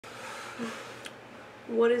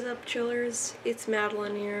What is up, chillers? It's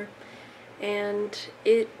Madeline here, and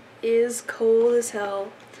it is cold as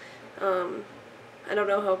hell. I don't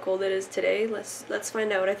know how cold it is today. Let's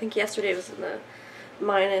find out. I think yesterday was in the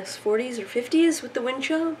minus 40s or 50s with the wind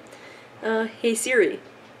chill. Hey Siri,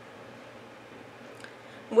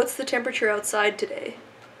 what's the temperature outside today?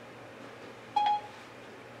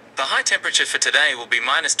 The high temperature for today will be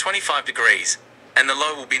minus 25 degrees, and the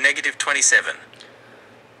low will be negative 27.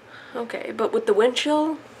 Okay, but with the wind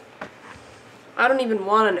chill, I don't even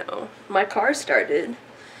want to know. My car started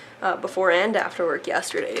before and after work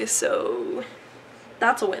yesterday, so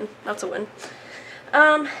that's a win. That's a win.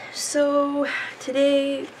 So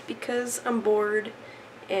today, because I'm bored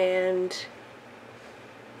and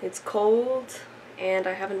it's cold and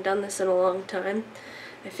I haven't done this in a long time,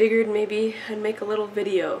 I figured maybe I'd make a little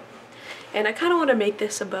video. And I kind of want to make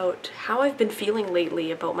this about how I've been feeling lately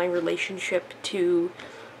about my relationship to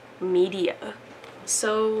media.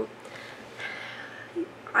 So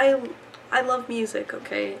I love music,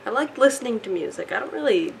 okay? I like listening to music. I don't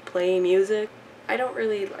really play music. I don't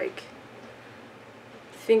really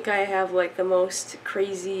think I have the most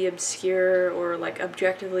crazy, obscure, or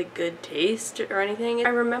objectively good taste or anything. I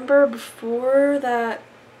remember before I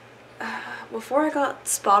got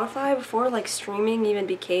Spotify, before streaming even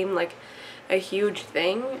became a huge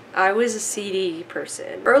thing, I was a CD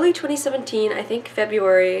person. Early 2017, I think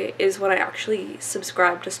February, is when I actually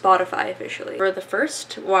subscribed to Spotify officially. For the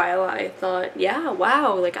first while, I thought, yeah,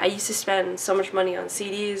 wow, I used to spend so much money on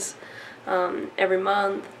CDs every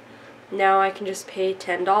month. Now I can just pay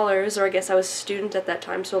 $10, or I guess I was a student at that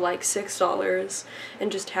time, so $6,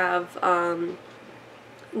 and just have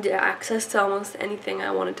access to almost anything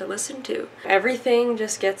I wanted to listen to. Everything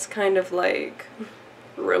just gets kind of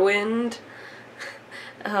ruined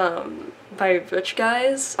by rich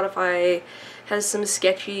guys. Spotify has some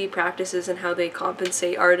sketchy practices in how they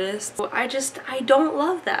compensate artists. I don't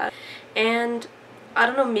love that. And I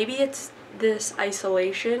don't know, maybe it's this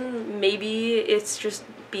isolation, maybe it's just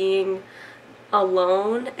being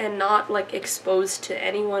alone and not exposed to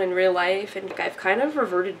anyone in real life, and I've kind of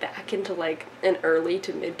reverted back into an early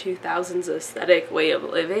to mid 2000s aesthetic way of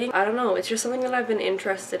living. I don't know, it's just something that I've been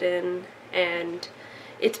interested in, and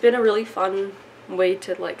it's been a really fun way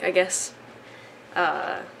to I guess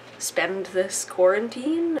spend this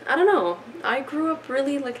quarantine. I don't know, I grew up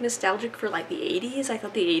really nostalgic for the 80s. I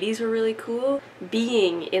thought the 80s were really cool.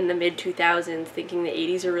 Being in the mid 2000s thinking the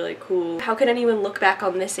 80s are really cool, how can anyone look back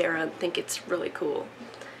on this era and think it's really cool?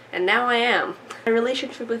 And now I am. My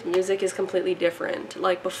relationship with music is completely different.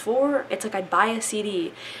 Before, it's I'd buy a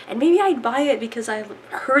CD, and maybe I'd buy it because I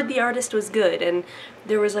heard the artist was good, and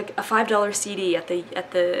there was a $5 CD at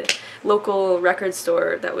the local record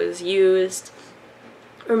store that was used.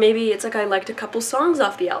 Or maybe it's I liked a couple songs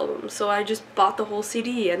off the album, so I just bought the whole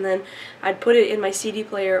CD, and then I'd put it in my CD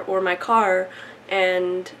player or my car,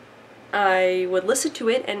 and I would listen to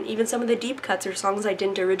it, and even some of the deep cuts or songs I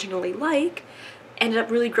didn't originally ended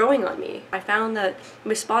up really growing on me. I found that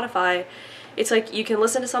with Spotify, it's you can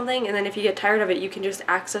listen to something, and then if you get tired of it, you can just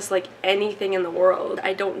access anything in the world.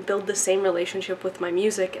 I don't build the same relationship with my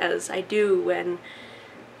music as I do when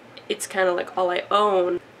it's kind of all I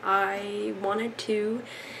own. I wanted to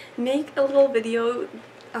make a little video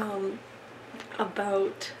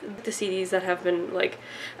about the CDs that have been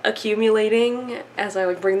accumulating as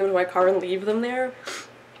I bring them to my car and leave them there.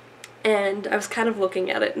 And I was kind of looking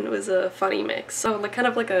at it, and it was a funny mix. So kind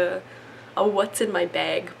of a what's in my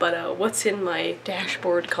bag, but a what's in my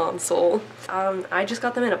dashboard console. I just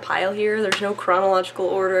got them in a pile here. There's no chronological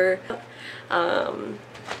order.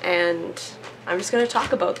 And I'm just gonna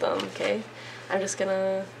talk about them, okay? I'm just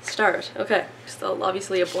gonna start. Okay, still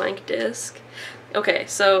obviously a blank disc. Okay,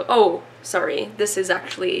 so, oh, sorry, this is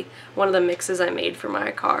actually one of the mixes I made for my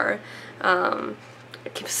car.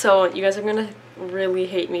 So you guys are gonna really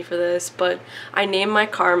hate me for this, but I named my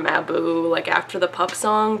car Maboo, after the Pup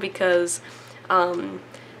song, because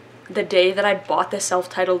the day that I bought the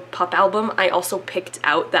self-titled Pup album, I also picked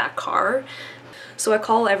out that car. So I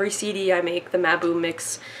call every CD I make the Maboo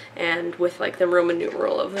mix, and with the Roman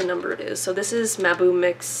numeral of the number it is. So this is Maboo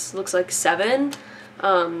mix, looks like 7,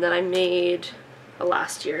 that I made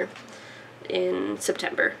last year in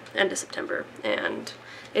September, end of September. And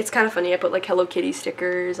it's kind of funny, I put Hello Kitty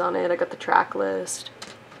stickers on it, I got the track list.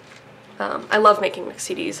 I love making mix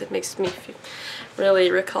CDs, it makes me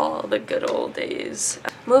really recall the good old days.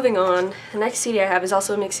 Moving on, the next CD I have is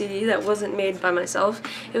also a mix CD that wasn't made by myself.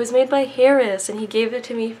 It was made by Harris, and he gave it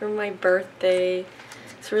to me for my birthday.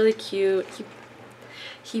 It's really cute.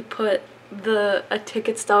 He put a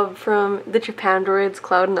ticket stub from the Japandroids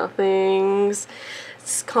Cloud Nothings,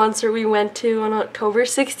 concert we went to on October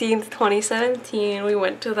 16th, 2017. We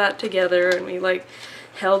went to that together and we like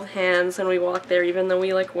held hands and we walked there even though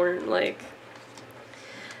we like weren't like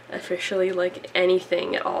officially like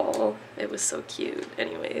anything at all. It was so cute.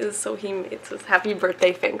 Anyways, so he made this happy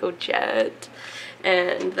birthday Fango Jet,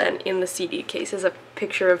 and then in the CD case is a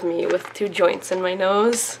picture of me with 2 joints in my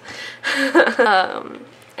nose.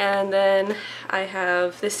 And then I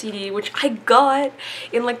have this CD which I got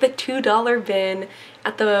in like the $2 bin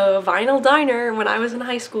at the Vinyl Diner when I was in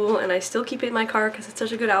high school, and I still keep it in my car because it's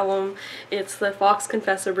such a good album. It's the Fox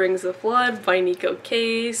Confessor Brings the Flood by Nico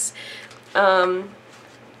Case.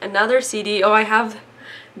 Another CD, oh I have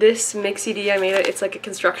this mix CD I made. It's like a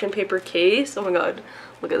construction paper case. Oh my god,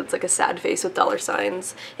 look at it, it's like a sad face with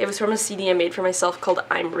 $signs. It was from a CD I made for myself called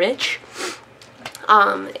I'm Rich.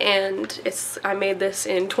 And I made this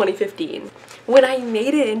in 2015. When I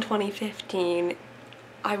made it in 2015,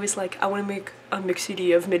 I was like, I want to make a mix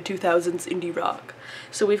CD of mid-2000s indie rock.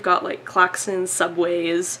 So we've got like Klaxons,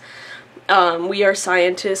 Subways, We Are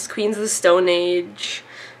Scientists, Queens of the Stone Age,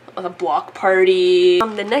 Block Party.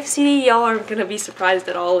 The next CD, y'all aren't gonna be surprised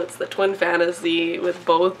at all. It's the Twin Fantasy with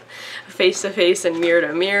both Face to Face and Mirror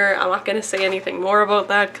to Mirror. I'm not gonna say anything more about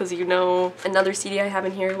that because you know. Another CD I have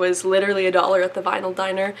in here was literally $1 at the Vinyl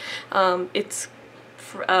Diner.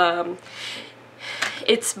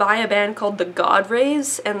 It's by a band called The God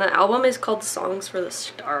Rays, and the album is called Songs for the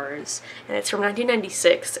Stars, and it's from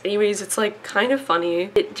 1996. Anyways, it's like kind of funny.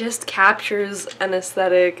 It just captures an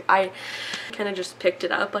aesthetic. I kind of just picked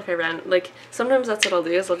it up, like sometimes that's what I'll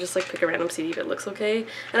do, is I'll just like pick a random CD if it looks okay.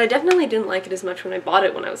 And I definitely didn't like it as much when I bought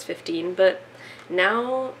it when I was 15, but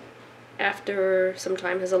now, after some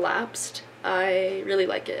time has elapsed, I really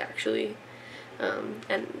like it actually.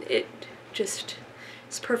 And it just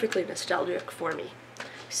is perfectly nostalgic for me.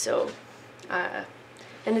 So,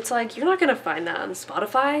 and it's like, you're not gonna find that on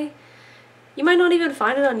Spotify. You might not even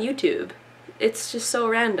find it on YouTube. It's just so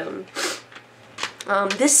random.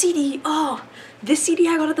 This CD I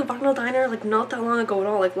got at the Vinyl Diner like not that long ago at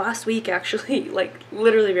all, like last week actually, like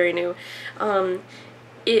literally very new.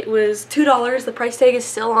 It was $2, the price tag is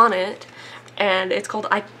still on it, and it's called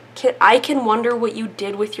I Can Wonder What You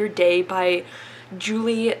Did With Your Day by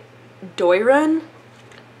Julie Doiron.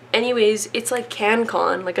 Anyways, it's like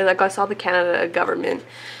CanCon, like I saw the Canada government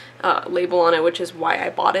label on it, which is why I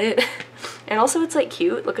bought it. And also it's like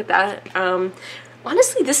cute, look at that.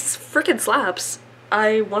 Honestly, this freaking slaps.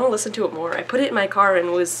 I want to listen to it more. I put it in my car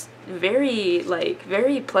and was very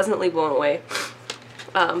pleasantly blown away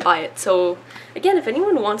by it. So again, if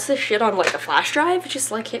anyone wants this shit on like a flash drive,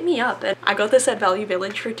 just like hit me up. And I got this at Value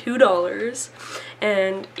Village for $2,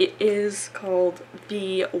 and it is called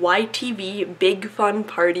the YTV Big Fun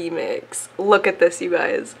Party Mix. Look at this, you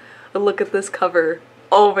guys. Look at this cover.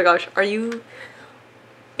 Oh my gosh,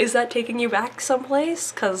 is that taking you back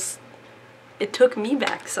someplace? Cause it took me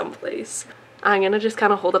back someplace. I'm gonna just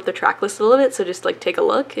kind of hold up the track list a little bit, so just like take a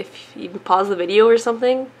look if you pause the video or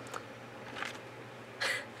something.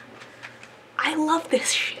 I love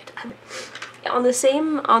this shit. On the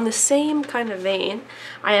same kind of vein,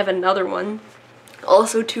 I have another one,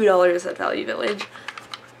 also $2 at Value Village.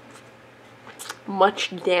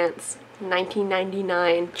 Much Dance,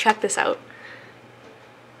 1999. Check this out.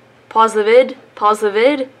 Pause the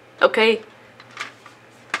vid, okay.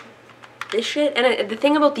 This shit, and the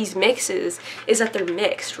thing about these mixes is that they're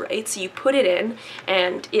mixed, right? So you put it in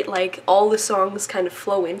and it like all the songs kind of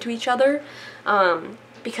flow into each other,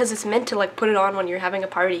 because it's meant to like put it on when you're having a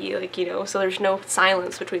party, like, you know, so there's no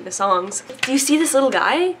silence between the songs. Do you see this little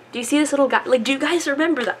guy? Do you see this little guy? Like, do you guys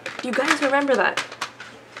remember that? Do you guys remember that?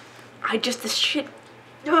 This shit,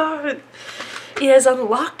 it has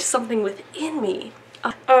unlocked something within me.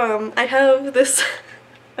 I have this,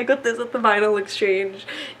 I got this at the Vinyl Exchange.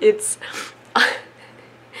 It's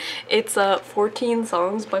 14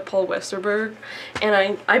 songs by Paul Westerberg,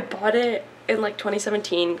 and I bought it in like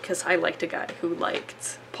 2017 because I liked a guy who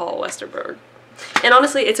liked Paul Westerberg. And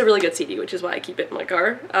honestly, it's a really good CD, which is why I keep it in my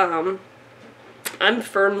car. I'm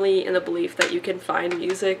firmly in the belief that you can find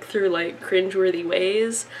music through like cringeworthy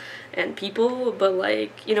ways and people, but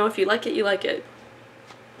like, you know, if you like it, you like it.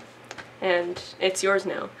 And it's yours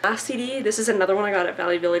now. Last CD, this is another one I got at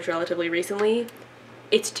Value Village relatively recently.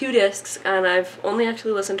 It's 2 discs, and I've only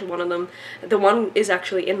actually listened to one of them. The one is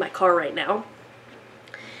actually in my car right now.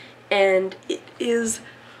 And it is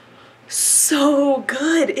so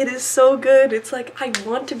good. It is so good. It's like, I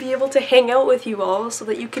want to be able to hang out with you all so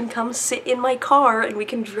that you can come sit in my car and we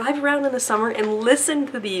can drive around in the summer and listen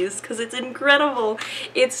to these, because it's incredible.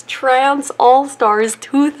 It's Trance All Stars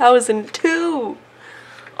 2002.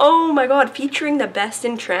 Oh my god, featuring the best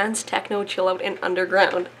in trance, techno, chill out, and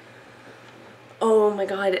underground. Oh my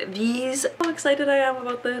god, how excited I am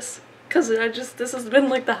about this. Cause this has been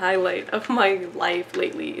like the highlight of my life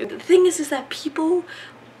lately. The thing is that people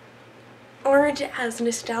aren't as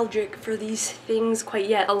nostalgic for these things quite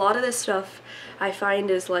yet. A lot of this stuff I find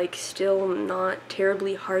is like still not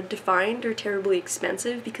terribly hard to find or terribly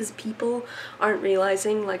expensive because people aren't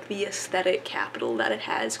realizing like the aesthetic capital that it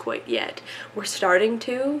has quite yet. We're starting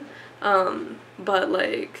to, but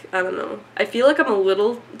like, I don't know. I feel like I'm a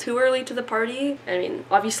little too early to the party. I mean,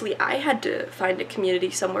 obviously I had to find a community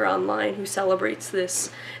somewhere online who celebrates this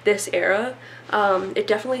era. It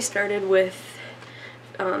definitely started with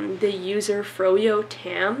the user Froyo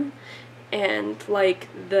Tam and like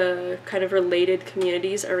the kind of related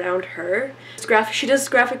communities around her. She does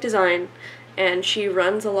graphic design and she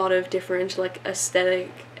runs a lot of different like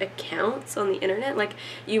aesthetic accounts on the internet. Like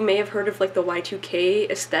you may have heard of like the Y2K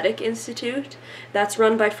Aesthetic Institute. That's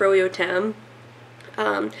run by Froyo Tam.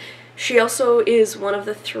 She also is one of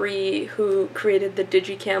the 3 who created the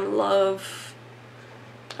Digicam Love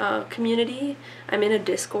community. I'm in a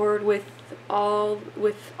Discord with all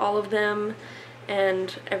of them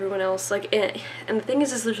and everyone else, like, and the thing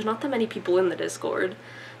is there's not that many people in the Discord.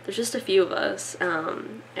 There's just a few of us,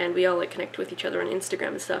 and we all like connect with each other on Instagram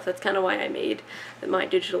and stuff. That's kind of why I made my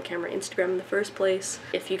digital camera Instagram in the first place.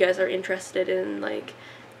 If you guys are interested in like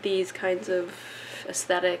these kinds of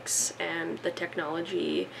aesthetics and the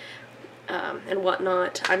technology and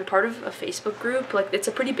whatnot, I'm part of a Facebook group. Like, it's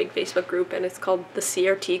a pretty big Facebook group and it's called the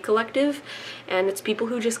CRT Collective, and it's people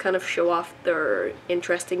who just kind of show off their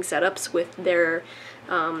interesting setups with their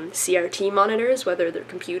CRT monitors, whether they're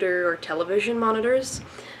computer or television monitors.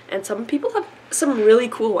 And some people have some really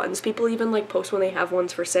cool ones. People even like post when they have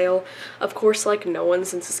ones for sale. Of course, like no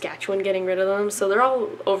one's in Saskatchewan getting rid of them, so they're all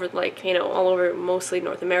over, like, you know, all over mostly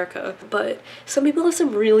North America. But some people have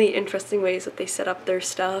some really interesting ways that they set up their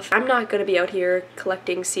stuff. I'm not gonna be out here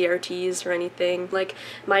collecting CRTs or anything. Like,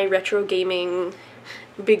 my retro gaming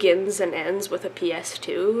begins and ends with a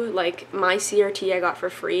PS2. Like, my CRT I got for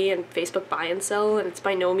free and Facebook buy and sell, and it's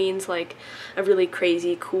by no means like a really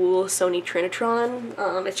crazy cool Sony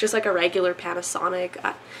Trinitron. It's just like a regular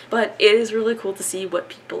Panasonic, but it is really cool to see what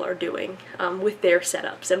people are doing with their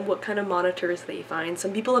setups and what kind of monitors they find.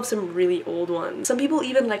 Some people have some really old ones. Some people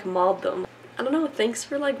even like mod them. I don't know, thanks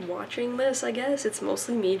for like watching this, I guess. It's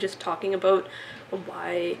mostly me just talking about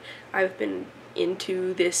why I've been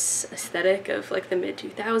into this aesthetic of like the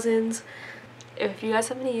mid-2000s. If you guys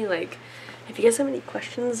have any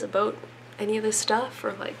questions about any of this stuff,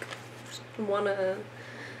 or like wanna,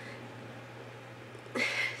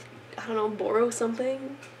 I don't know, borrow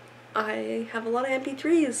something, I have a lot of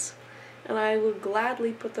MP3s and I will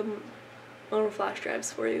gladly put them on flash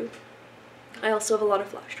drives for you. I also have a lot of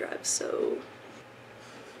flash drives, so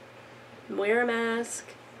wear a mask,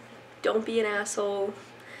 don't be an asshole.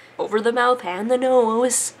 Over the mouth and the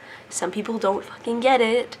nose. Some people don't fucking get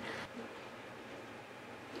it.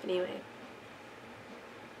 Anyway.